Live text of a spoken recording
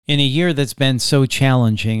In a year that's been so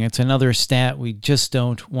challenging, it's another stat we just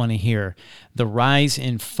don't want to hear. The rise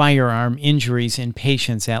in firearm injuries in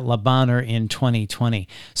patients at Bonheur in 2020.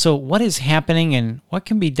 So what is happening and what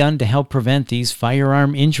can be done to help prevent these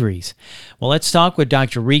firearm injuries? Well, let's talk with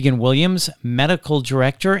Dr. Regan Williams, Medical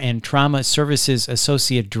Director and Trauma Services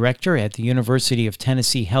Associate Director at the University of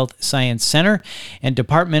Tennessee Health Science Center and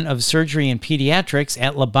Department of Surgery and Pediatrics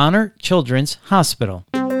at Bonheur Children's Hospital.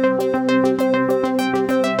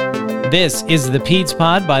 This is the Peds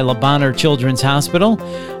Pod by Bonheur Children's Hospital.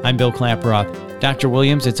 I'm Bill Klaproth. Dr.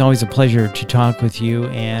 Williams, it's always a pleasure to talk with you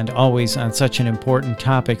and always on such an important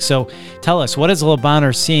topic. So tell us, what is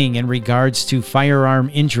Bonheur seeing in regards to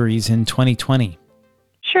firearm injuries in 2020?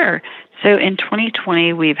 Sure. So in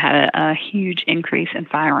 2020, we've had a huge increase in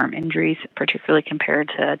firearm injuries, particularly compared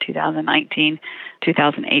to 2019,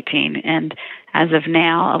 2018. And as of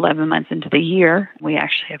now, 11 months into the year, we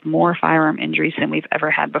actually have more firearm injuries than we've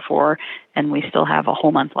ever had before, and we still have a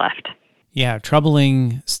whole month left. Yeah,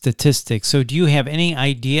 troubling statistics. So do you have any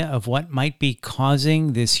idea of what might be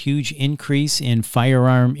causing this huge increase in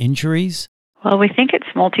firearm injuries? Well, we think it's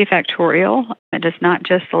multifactorial. It is not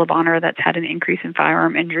just the Bonheur that's had an increase in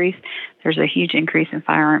firearm injuries. There's a huge increase in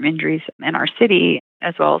firearm injuries in our city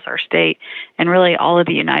as well as our state, and really all of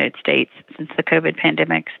the United States since the COVID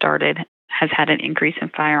pandemic started has had an increase in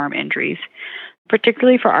firearm injuries.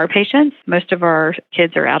 Particularly for our patients, most of our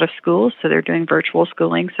kids are out of school, so they're doing virtual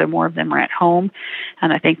schooling, so more of them are at home.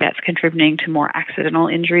 And I think that's contributing to more accidental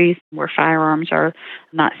injuries where firearms are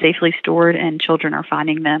not safely stored and children are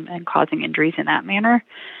finding them and causing injuries in that manner.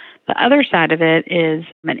 The other side of it is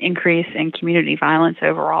an increase in community violence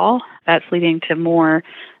overall. That's leading to more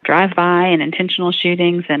drive-by and intentional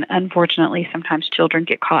shootings, and unfortunately, sometimes children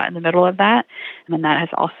get caught in the middle of that. And that has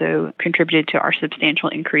also contributed to our substantial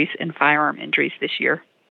increase in firearm injuries this year.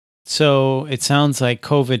 So it sounds like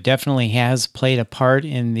COVID definitely has played a part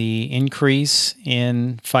in the increase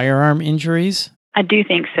in firearm injuries. I do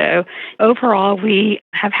think so. Overall, we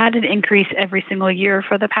have had an increase every single year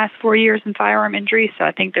for the past 4 years in firearm injuries, so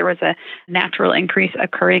I think there was a natural increase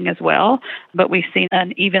occurring as well, but we've seen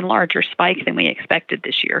an even larger spike than we expected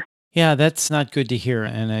this year. Yeah, that's not good to hear.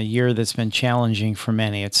 In a year that's been challenging for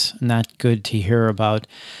many, it's not good to hear about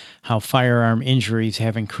how firearm injuries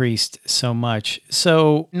have increased so much.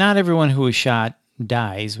 So not everyone who is shot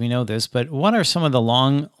dies, we know this, but what are some of the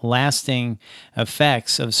long-lasting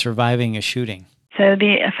effects of surviving a shooting? So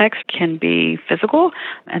the effects can be physical,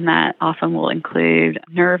 and that often will include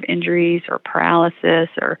nerve injuries or paralysis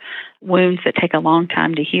or wounds that take a long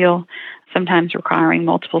time to heal, sometimes requiring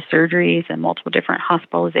multiple surgeries and multiple different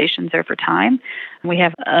hospitalizations over time. We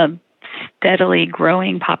have a steadily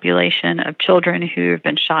growing population of children who have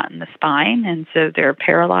been shot in the spine, and so they're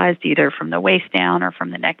paralyzed either from the waist down or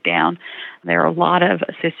from the neck down. There are a lot of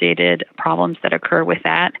associated problems that occur with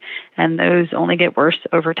that, and those only get worse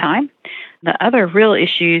over time. The other real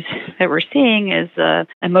issues that we're seeing is the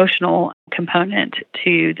emotional component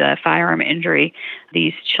to the firearm injury.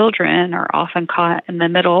 These children are often caught in the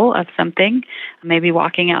middle of something, maybe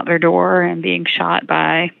walking out their door and being shot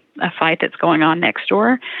by a fight that's going on next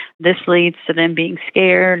door. This leads to them being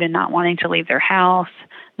scared and not wanting to leave their house,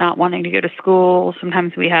 not wanting to go to school.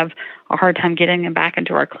 Sometimes we have a hard time getting them back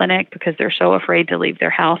into our clinic because they're so afraid to leave their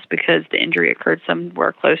house because the injury occurred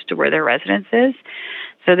somewhere close to where their residence is.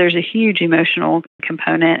 So there's a huge emotional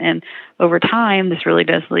component, and over time, this really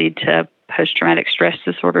does lead to post-traumatic stress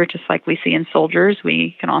disorder, just like we see in soldiers.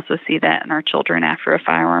 We can also see that in our children after a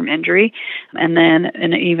firearm injury. And then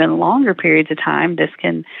in even longer periods of time, this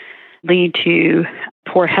can lead to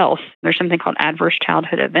poor health. There's something called adverse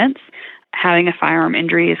childhood events. Having a firearm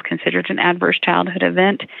injury is considered an adverse childhood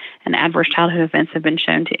event, and adverse childhood events have been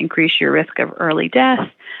shown to increase your risk of early death,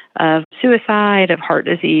 of suicide, of heart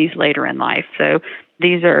disease later in life. So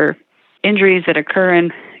these are injuries that occur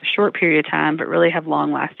in a short period of time, but really have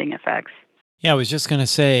long-lasting effects. Yeah, I was just going to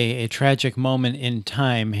say a tragic moment in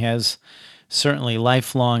time has certainly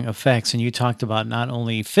lifelong effects. And you talked about not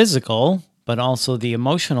only physical, but also the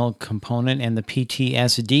emotional component and the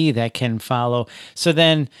PTSD that can follow. So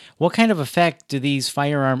then what kind of effect do these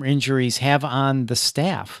firearm injuries have on the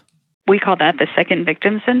staff? We call that the second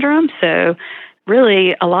victim syndrome. So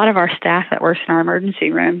really, a lot of our staff that works in our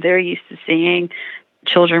emergency room, they're used to seeing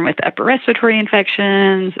children with upper respiratory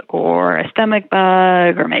infections or a stomach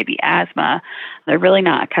bug or maybe asthma. They're really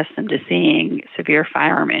not accustomed to seeing severe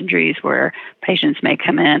firearm injuries where patients may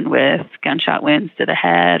come in with gunshot wounds to the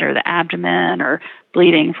head or the abdomen or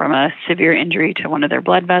bleeding from a severe injury to one of their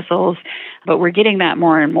blood vessels. But we're getting that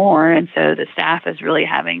more and more, and so the staff is really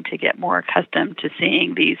having to get more accustomed to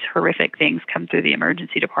seeing these horrific things come through the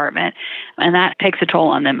emergency department, and that takes a toll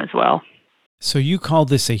on them as well. So you call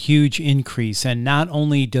this a huge increase, and not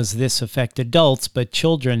only does this affect adults, but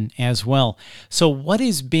children as well. So what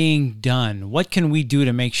is being done? What can we do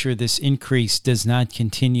to make sure this increase does not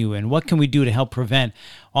continue? And what can we do to help prevent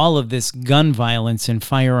all of this gun violence and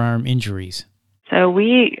firearm injuries? So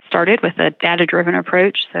we started with a data-driven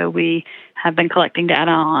approach. So we have been collecting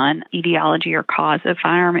data on etiology or cause of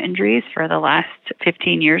firearm injuries for the last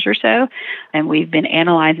 15 years or so. And we've been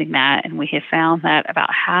analyzing that, and we have found that about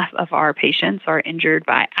half of our patients are injured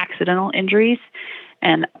by accidental injuries.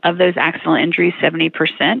 And of those accidental injuries,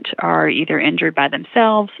 70% are either injured by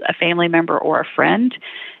themselves, a family member, or a friend.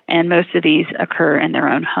 And most of these occur in their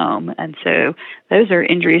own home. And so those are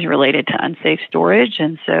injuries related to unsafe storage.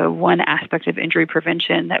 And so one aspect of injury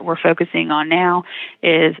prevention that we're focusing on now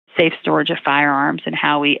is safe storage of firearms and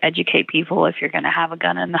how we educate people if you're going to have a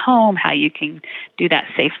gun in the home, how you can do that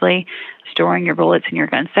safely, storing your bullets and your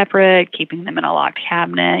gun separate, keeping them in a locked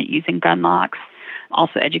cabinet, using gun locks,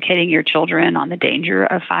 also educating your children on the danger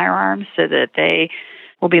of firearms so that they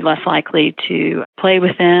will be less likely to play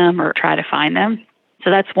with them or try to find them. So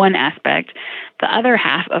that's one aspect. The other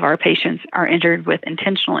half of our patients are injured with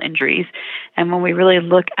intentional injuries. And when we really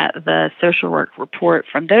look at the social work report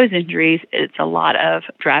from those injuries, it's a lot of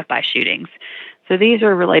drive-by shootings. So these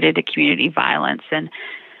are related to community violence. And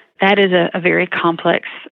that is a very complex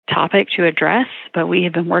topic to address, but we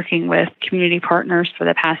have been working with community partners for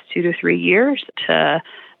the past 2 to 3 years to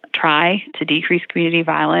try to decrease community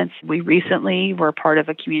violence. We recently were part of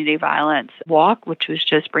a community violence walk, which was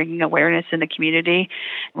just bringing awareness in the community.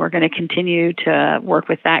 We're going to continue to work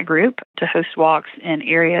with that group to host walks in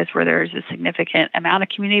areas where there's a significant amount of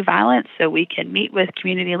community violence so we can meet with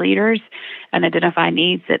community leaders and identify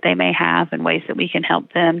needs that they may have and ways that we can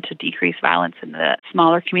help them to decrease violence in the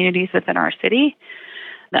smaller communities within our city.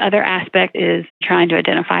 The other aspect is trying to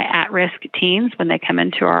identify at-risk teens when they come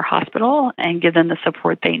into our hospital and give them the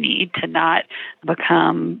support they need to not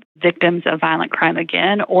become victims of violent crime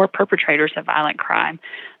again or perpetrators of violent crime.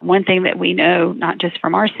 One thing that we know, not just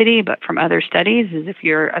from our city, but from other studies, is if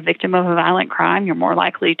you're a victim of a violent crime, you're more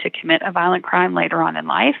likely to commit a violent crime later on in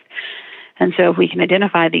life. And so if we can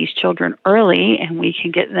identify these children early and we can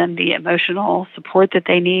get them the emotional support that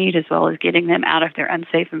they need, as well as getting them out of their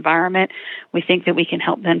unsafe environment, we think that we can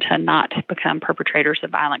help them to not become perpetrators of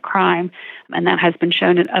violent crime. And that has been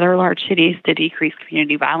shown in other large cities to decrease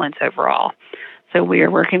community violence overall. So we are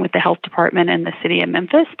working with the health department in the city of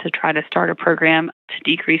Memphis to try to start a program to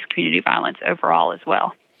decrease community violence overall as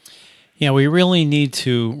well. Yeah, we really need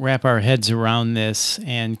to wrap our heads around this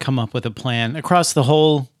and come up with a plan across the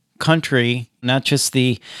whole country, not just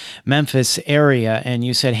the Memphis area. And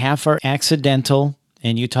you said half are accidental,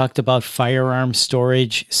 and you talked about firearm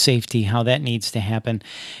storage, safety, how that needs to happen.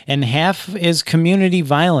 And half is community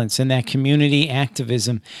violence, and that community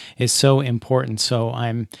activism is so important. So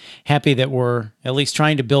I'm happy that we're at least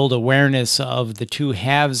trying to build awareness of the two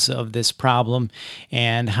halves of this problem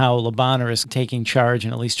and how Bonheur is taking charge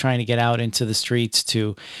and at least trying to get out into the streets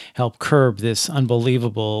to help curb this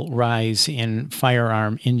unbelievable rise in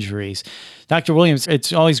firearm injuries. Dr. Williams,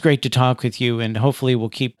 it's always great to talk with you, and hopefully we'll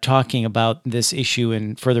keep talking about this issue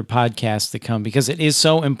in further podcasts to come because it is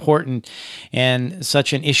so important and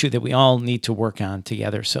such an issue that we all need to work on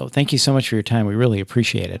together. So thank you so much for your time. We really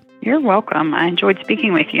appreciate it. You're welcome. I enjoyed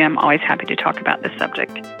speaking with you. I'm always happy to talk about this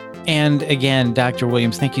subject. And again, Dr.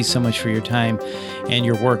 Williams, thank you so much for your time and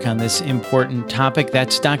your work on this important topic.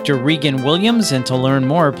 That's Dr. Regan Williams. And to learn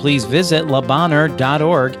more, please visit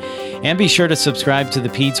lebonheur.org. And be sure to subscribe to the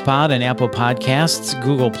Peds Pod on Apple Podcasts,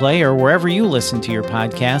 Google Play, or wherever you listen to your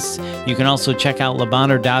podcasts. You can also check out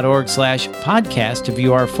lebonheur.org/podcast to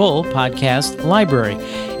view our full podcast library.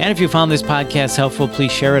 And if you found this podcast helpful,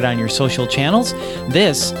 please share it on your social channels.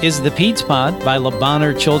 This is the Peds Pod by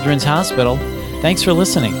Bonheur Children's Hospital. Thanks for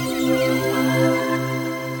listening.